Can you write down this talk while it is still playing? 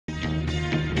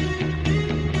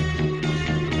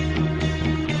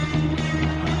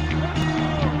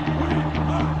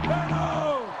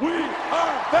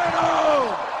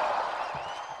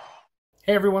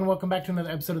Hey everyone, welcome back to another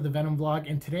episode of the Venom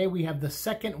vlog, and today we have the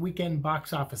second weekend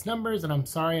box office numbers, and I'm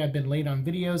sorry I've been late on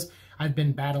videos. I've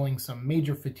been battling some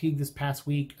major fatigue this past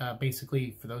week.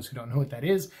 Basically, for those who don't know what that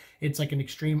is, it's like an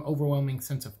extreme, overwhelming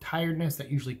sense of tiredness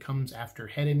that usually comes after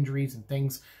head injuries and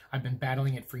things. I've been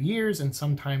battling it for years, and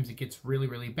sometimes it gets really,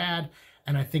 really bad.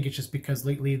 And I think it's just because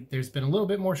lately there's been a little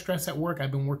bit more stress at work.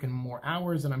 I've been working more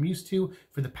hours than I'm used to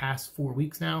for the past 4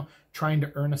 weeks now, trying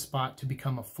to earn a spot to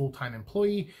become a full-time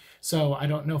employee. So I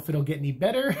don't know if it'll get any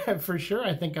better for sure.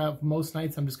 I think most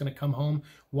nights I'm just going to come home,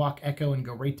 walk Echo, and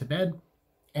go right to bed.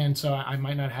 And so I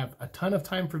might not have a ton of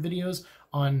time for videos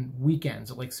on weekends,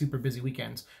 like super busy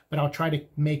weekends, but I'll try to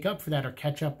make up for that or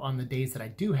catch up on the days that I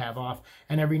do have off.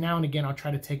 And every now and again, I'll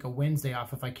try to take a Wednesday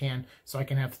off if I can, so I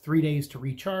can have 3 days to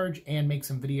recharge and make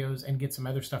some videos and get some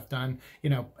other stuff done,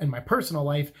 in my personal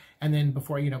life. And then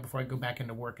before I go back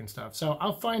into work and stuff. So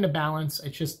I'll find a balance.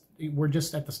 It's just, we're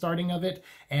just at the starting of it,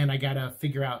 and I got to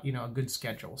figure out, a good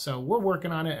schedule. So we're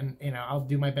working on it, and, I'll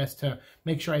do my best to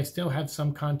make sure I still have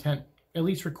some content at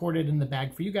least recorded in the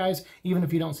bag for you guys. Even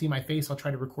if you don't see my face, I'll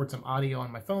try to record some audio on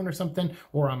my phone or something,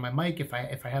 or on my mic if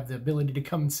I have the ability to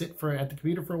come and sit at the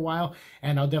computer for a while.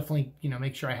 And I'll definitely,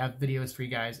 make sure I have videos for you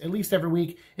guys at least every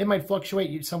week. It might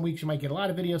fluctuate. Some weeks you might get a lot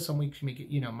of videos, some weeks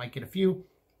you might get a few,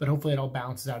 but hopefully it all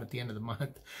balances out at the end of the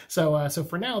month. So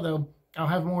for now though, I'll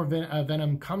have more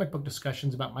Venom comic book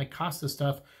discussions about my Costa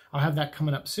stuff. I'll have that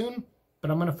coming up soon. But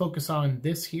I'm going to focus on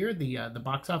this here, the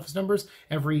box office numbers.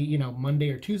 Every, Monday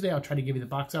or Tuesday, I'll try to give you the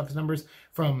box office numbers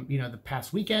from, the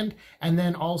past weekend. And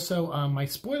then also my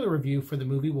spoiler review for the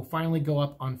movie will finally go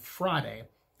up on Friday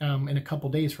in a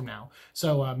couple days from now.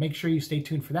 So make sure you stay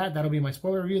tuned for that. That'll be my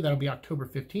spoiler review. That'll be October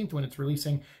 15th when it's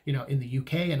releasing, in the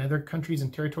UK and other countries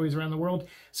and territories around the world.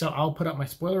 So I'll put up my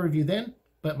spoiler review then.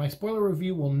 But my spoiler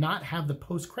review will not have the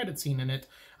post-credit scene in it.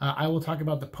 I will talk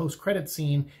about the post-credit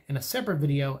scene in a separate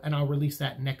video, and I'll release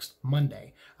that next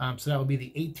Monday. So that will be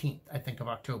the 18th, I think, of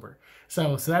October.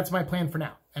 So that's my plan for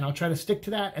now. And I'll try to stick to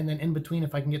that, and then in between,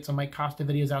 if I can get some Mike Costa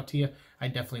videos out to you, I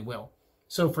definitely will.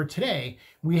 So for today,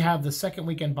 we have the second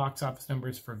weekend box office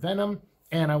numbers for Venom.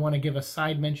 And I want to give a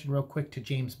side mention real quick to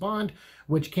James Bond,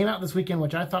 which came out this weekend,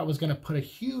 which I thought was going to put a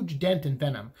huge dent in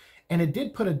Venom. And it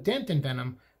did put a dent in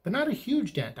Venom, but not a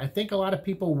huge dent. I think a lot of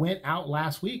people went out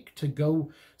last week to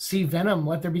go see Venom,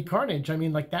 Let There Be Carnage. I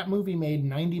mean, like, that movie made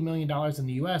 $90 million in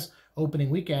the US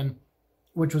opening weekend,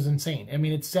 which was insane. I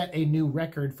mean, it set a new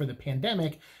record for the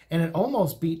pandemic, and it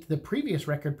almost beat the previous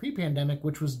record pre-pandemic,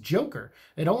 which was Joker.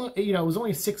 It only, it was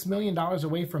only $6 million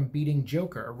away from beating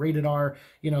Joker, a rated R,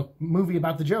 movie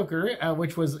about the Joker,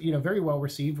 which was, very well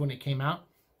received when it came out.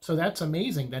 So that's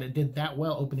amazing that it did that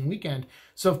well opening weekend.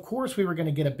 So of course we were going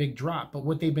to get a big drop. But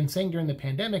what they've been saying during the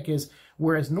pandemic is,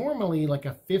 whereas normally like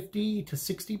a 50 to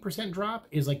 60% drop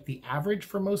is like the average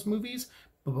for most movies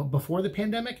before the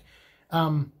pandemic,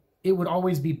 it would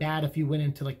always be bad if you went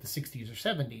into like the 60s or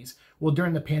 70s. Well,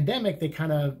 during the pandemic, they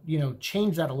kind of,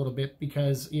 changed that a little bit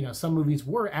because, some movies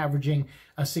were averaging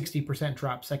a 60%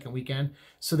 drop second weekend.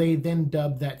 So they then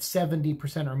dubbed that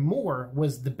 70% or more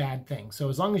was the bad thing. So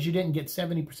as long as you didn't get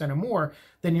 70% or more,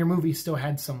 then your movie still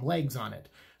had some legs on it.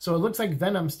 So it looks like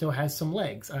Venom still has some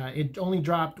legs. It only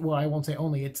dropped, well, I won't say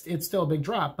only, it's still a big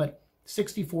drop, but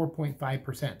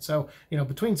 64.5%. So,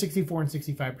 between 64 and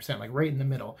 65%, like right in the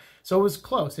middle. So it was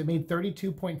close. It made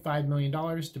 $32.5 million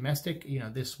domestic,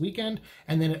 this weekend.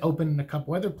 And then it opened in a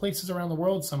couple other places around the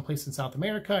world, some place in South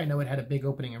America. I know it had a big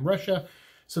opening in Russia.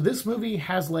 So this movie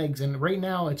has legs, and right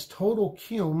now its total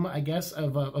cum, I guess,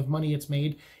 of money it's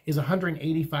made is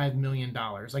 $185 million,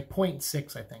 like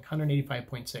 0.6, I think,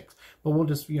 185.6. But we'll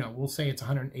just, we'll say it's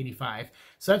 185.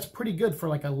 So that's pretty good for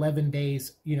like 11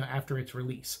 days, after its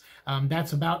release.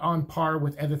 That's about on par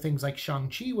with other things like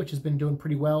Shang-Chi, which has been doing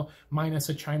pretty well, minus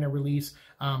a China release.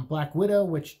 Black Widow,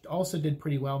 which also did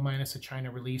pretty well, minus a China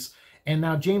release. And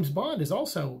now James Bond is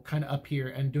also kind of up here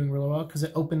and doing really well because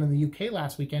it opened in the UK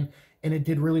last weekend, and it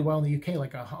did really well in the UK,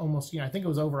 like almost, I think it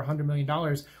was over $100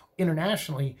 million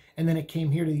internationally, and then it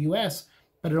came here to the US,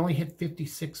 but it only hit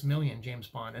 56 million, James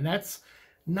Bond, and that's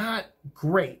not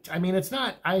great. I mean, it's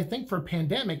not, I think for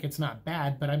pandemic, it's not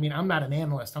bad, but I mean, I'm not an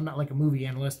analyst. I'm not like a movie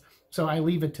analyst, so I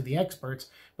leave it to the experts,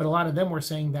 but a lot of them were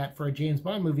saying that for a James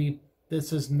Bond movie,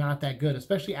 this is not that good,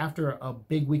 especially after a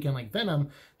big weekend like Venom.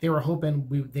 They were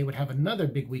hoping they would have another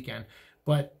big weekend.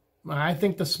 But I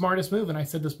think the smartest move, and I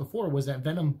said this before, was that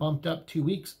Venom bumped up 2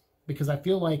 weeks, because I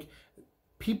feel like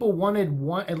people wanted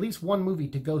at least one movie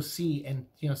to go see and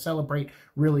celebrate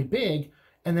really big.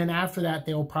 And then after that,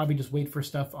 they'll probably just wait for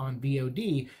stuff on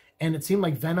VOD. and it seemed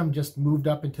like Venom just moved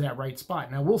up into that right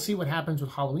spot. Now we'll see what happens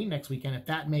with Halloween next weekend. If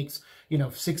that makes, you know,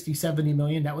 60, 70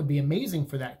 million, that would be amazing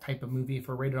for that type of movie,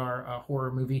 for a rated R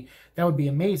horror movie. That would be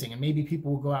amazing, and maybe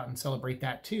people will go out and celebrate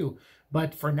that too.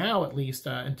 But for now, at least,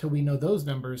 until we know those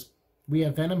numbers, we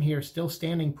have Venom here still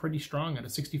standing pretty strong at a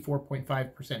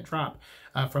 64.5% drop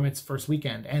from its first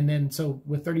weekend. And then, so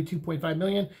with 32.5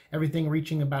 million, everything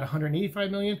reaching about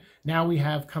 185 million. Now we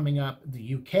have coming up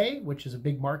the UK, which is a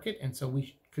big market. And so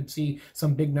we could see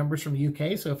some big numbers from the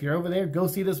UK. So if you're over there, go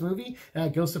see this movie.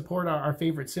 Go support our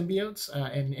favorite symbiotes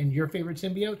and your favorite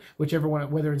symbiote, whichever one,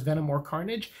 whether it's Venom or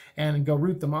Carnage, and go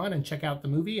root them on and check out the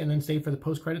movie and then stay for the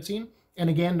post-credit scene. And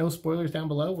again, no spoilers down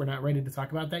below. We're not ready to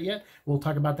talk about that yet. We'll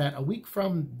talk about that a week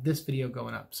from this video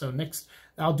going up. So next,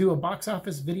 I'll do a box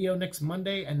office video next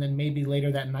Monday, and then maybe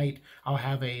later that night, I'll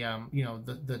have a, you know,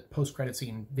 the post-credit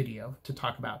scene video to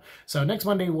talk about. So next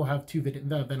Monday, we'll have two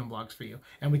Venom vlogs for you,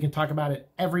 and we can talk about it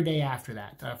every day after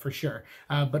that, for sure.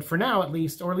 But for now, at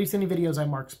least, or at least any videos I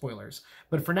mark spoilers.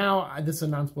 But for now, this is a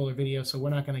non-spoiler video, so we're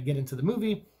not going to get into the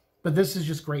movie. But this is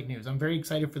just great news. I'm very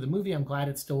excited for the movie. I'm glad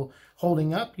it's still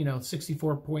holding up, you know,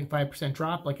 64.5%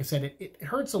 drop. Like I said, it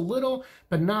hurts a little,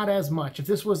 but not as much. If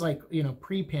this was like, you know,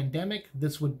 pre-pandemic,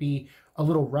 this would be a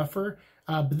little rougher.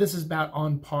 But this is about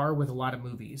on par with a lot of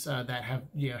movies that have,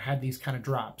 you know, had these kind of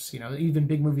drops, you know, even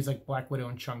big movies like Black Widow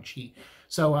and Shang-Chi.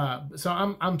 So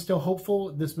I'm still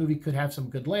hopeful this movie could have some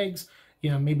good legs. You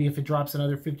know, maybe if it drops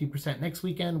another 50% next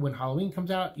weekend when Halloween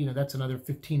comes out, you know, that's another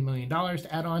 $15 million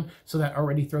to add on. So that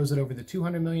already throws it over the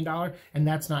 $200 million. And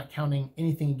that's not counting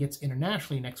anything it gets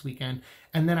internationally next weekend.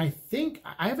 And then I think,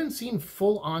 I haven't seen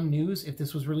full-on news if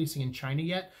this was releasing in China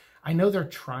yet. I know they're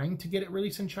trying to get it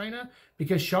released in China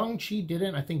because Shang-Chi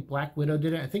didn't. I think Black Widow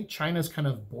didn't. I think China's kind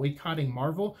of boycotting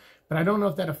Marvel, but I don't know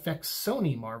if that affects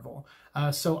Sony Marvel.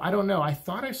 So I don't know. I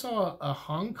thought I saw a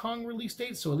Hong Kong release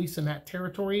date, so at least in that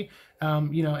territory,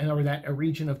 you know, or that a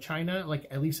region of China, like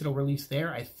at least it'll release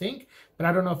there, I think. But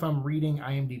I don't know if I'm reading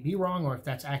IMDb wrong or if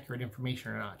that's accurate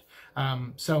information or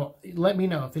not. So let me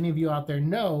know if any of you out there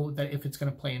know that if it's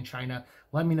going to play in China.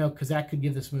 Let me know, because that could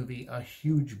give this movie a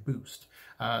huge boost,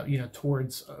 you know,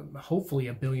 towards hopefully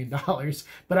 $1 billion.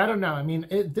 But I don't know. I mean,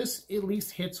 this at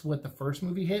least hits what the first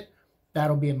movie hit.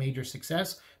 That'll be a major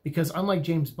success, because unlike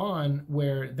James Bond,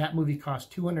 where that movie cost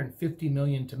 $250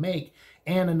 million to make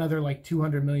and another like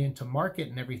 $200 million to market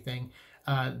and everything,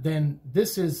 then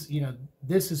this is, you know,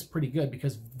 this is pretty good,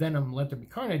 because Venom: Let There Be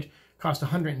Carnage cost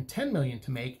 $110 million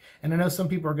to make. And I know some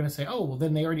people are going to say, oh, well,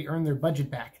 then they already earned their budget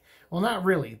back. Well, not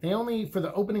really. They only, for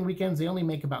the opening weekends, they only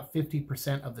make about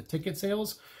 50% of the ticket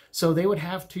sales. So they would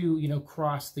have to, you know,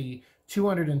 cross the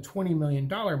 $220 million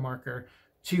marker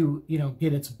to, you know,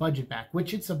 get its budget back,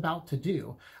 which it's about to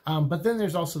do. But then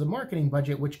there's also the marketing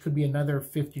budget, which could be another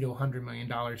 $50 to $100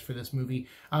 million for this movie.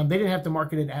 They didn't have to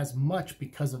market it as much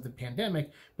because of the pandemic,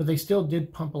 but they still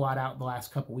did pump a lot out the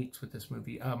last couple weeks with this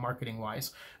movie,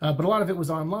 marketing-wise. But a lot of it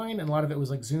was online, and a lot of it was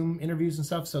like Zoom interviews and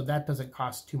stuff, so that doesn't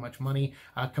cost too much money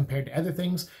compared to other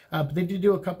things. But they did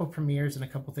do a couple premieres and a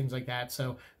couple things like that,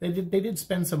 so they did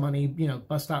spend some money, you know,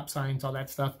 bus stop signs, all that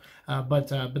stuff. But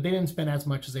they didn't spend as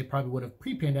much as they probably would have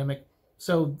pre-pandemic.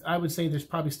 So I would say there's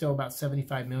probably still about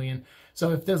 75 million.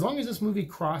 So if, as long as this movie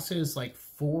crosses like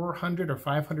 400 or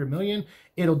 500 million,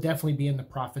 it'll definitely be in the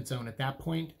profit zone at that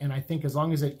point. And I think as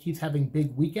long as it keeps having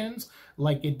big weekends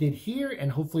like it did here,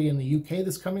 and hopefully in the UK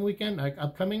this coming weekend, like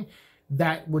upcoming,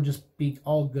 that will just be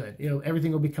all good. You know,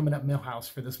 everything will be coming up Millhouse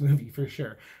for this movie for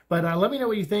sure. But let me know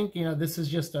what you think. You know, this is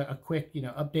just a quick, you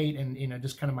know, update, and, you know,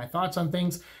 just kind of my thoughts on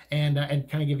things, and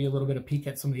kind of give you a little bit of peek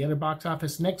at some of the other box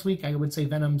office. Next week, I would say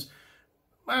Venom's,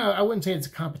 I wouldn't say it's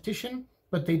a competition,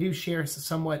 but they do share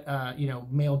somewhat, you know,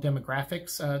 male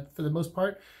demographics for the most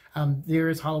part. There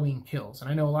is Halloween Kills, and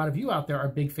I know a lot of you out there are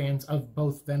big fans of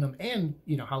both Venom and,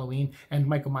 you know, Halloween and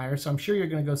Michael Myers, so I'm sure you're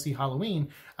going to go see Halloween.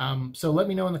 So let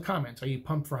me know in the comments, are you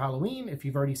pumped for Halloween? If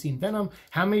you've already seen Venom,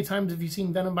 how many times have you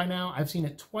seen Venom by now? I've seen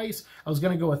it twice. I was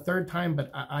going to go a third time, but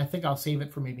I think I'll save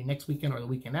it for maybe next weekend or the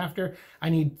weekend after. I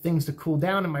need things to cool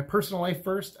down in my personal life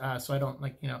first, so I don't,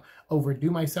 like, you know,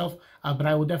 overdo myself. But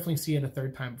I will definitely see it a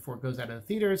third time before it goes out of the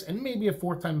theaters, and maybe a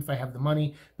fourth time if I have the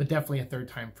money, but definitely a third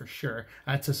time for sure,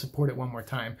 to support it one more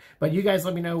time. But you guys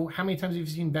let me know, how many times have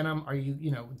you seen Venom? Are you, you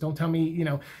know, don't tell me, you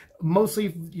know,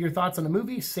 mostly your thoughts on the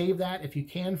movie. Save that if you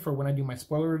can for when I do my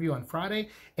spoiler review on Friday.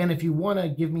 And if you want to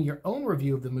give me your own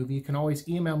review of the movie, you can always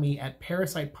email me at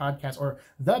parasitepodcast or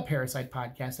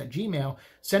theparasitepodcast@gmail.com.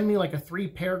 Send me like a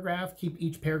 3-paragraph, keep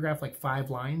each paragraph like 5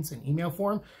 lines in email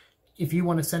form. If you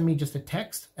want to send me just a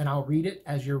text and I'll read it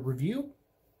as your review,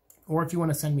 or if you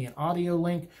want to send me an audio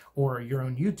link or your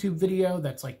own YouTube video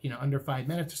that's like, you know, under 5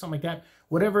 minutes or something like that,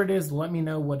 whatever it is, let me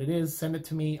know what it is. Send it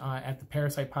to me at the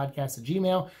Parasite Podcast at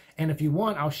Gmail. And if you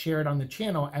want, I'll share it on the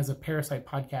channel as a Parasite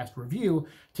Podcast review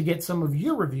to get some of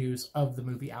your reviews of the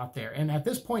movie out there. And at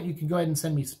this point, you can go ahead and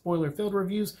send me spoiler-filled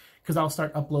reviews because I'll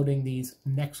start uploading these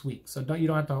next week. So you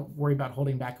don't have to worry about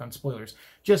holding back on spoilers.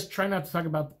 Just try not to talk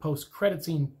about the post-credit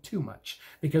scene too much,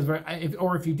 because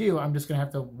if you do, I'm just going to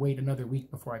have to wait another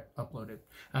week before I upload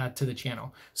it to the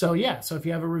channel. So yeah, so if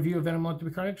you have a review of Venom: Let There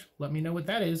Be Carnage, let me know what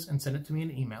that is and send it to me in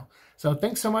an email. So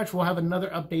thanks so much. We'll have another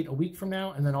update a week from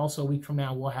now, and then also a week from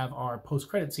now, we'll have our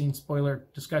post-credit scene spoiler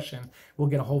discussion. We'll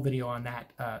get a whole video on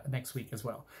that next week as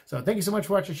well. So thank you so much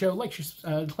for watching the show.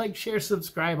 Like, share,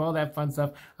 subscribe, all that fun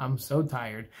stuff. I'm so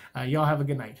tired. Y'all have a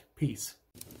good night. Peace.